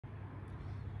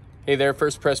Hey there,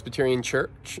 First Presbyterian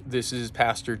Church. This is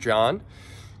Pastor John,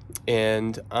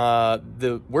 and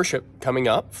the worship coming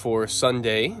up for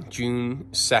Sunday, June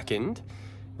 2nd,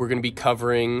 we're going to be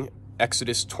covering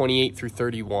Exodus 28 through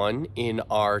 31 in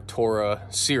our Torah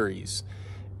series.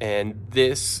 And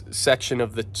this section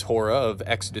of the Torah, of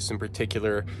Exodus in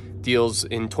particular, deals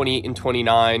in 28 and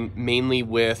 29 mainly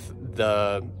with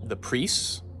the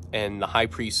priests and the high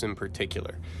priests in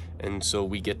particular. And so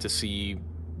we get to see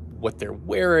what they're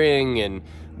wearing and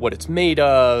what it's made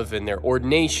of and their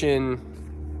ordination.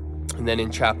 And then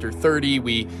in chapter 30,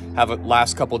 we have a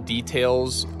last couple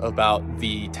details about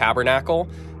the tabernacle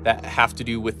that have to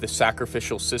do with the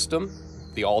sacrificial system,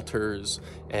 the altars,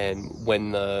 and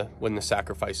when the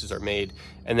sacrifices are made.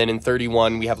 And then in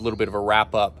 31, we have a little bit of a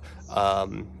wrap up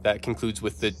that concludes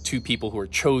with the two people who are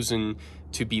chosen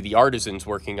to be the artisans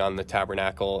working on the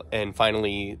tabernacle, and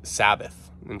finally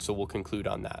Sabbath. And so we'll conclude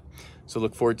on that. So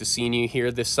look forward to seeing you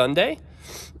here this Sunday.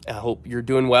 I hope you're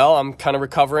doing well. I'm kind of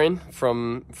recovering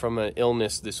from an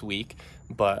illness this week,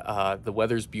 but the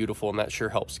weather's beautiful and that sure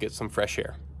helps get some fresh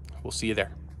air. We'll see you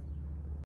there.